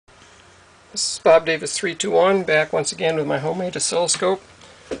This is Bob Davis 321, back once again with my homemade oscilloscope,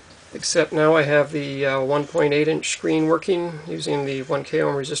 except now I have the 1.8 inch screen working using the 1K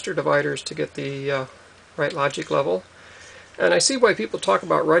ohm resistor dividers to get the right logic level. And I see why people talk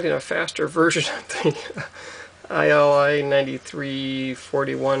about writing a faster version of the ILI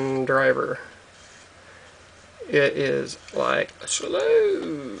 9341 driver. It is like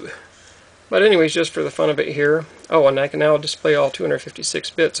slow. But anyways, just for the fun of it here. Oh, and I can now display all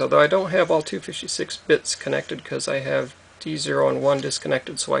 256 bits, although I don't have all 256 bits connected because I have D0 and 1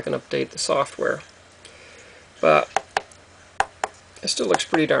 disconnected so I can update the software. But it still looks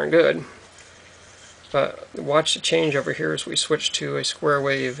pretty darn good. But watch the change over here as we switch to a square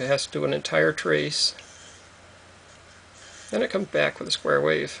wave. It has to do an entire trace. Then it comes back with a square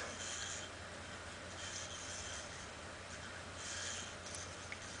wave.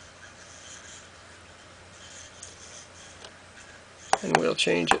 And we'll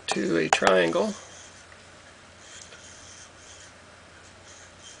change it to a triangle.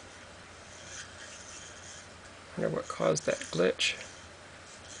 Wonder what caused that glitch.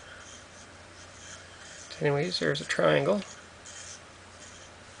 Anyways, there's a triangle.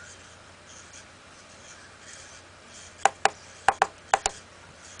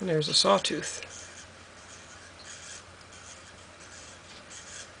 And there's a sawtooth.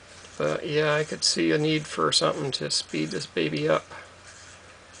 But yeah, I could see a need for something to speed this baby up,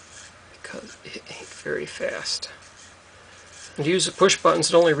 because it ain't very fast. And to use the push buttons,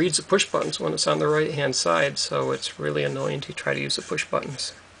 it only reads the push buttons when it's on the right hand side, so it's really annoying to try to use the push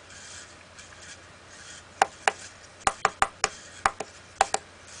buttons.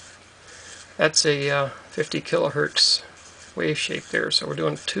 That's a 50 kilohertz wave shape there, so we're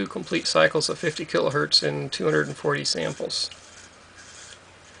doing 2 complete cycles of 50 kilohertz in 240 samples.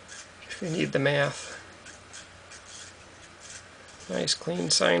 If you need the math. Nice clean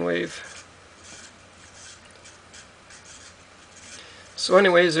sine wave. So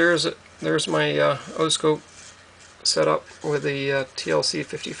anyways, there's my oscilloscope set up with the TLC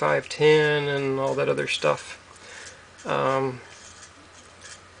 5510 and all that other stuff.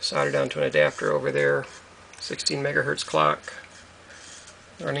 Soldered down to an adapter over there, 16 megahertz clock,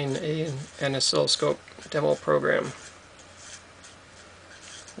 running an oscilloscope demo program.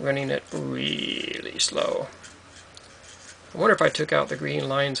 Running it really slow. I wonder if I took out the green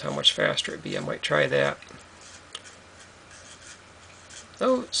lines how much faster it'd be. I might try that.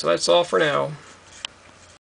 Oh, so that's all for now.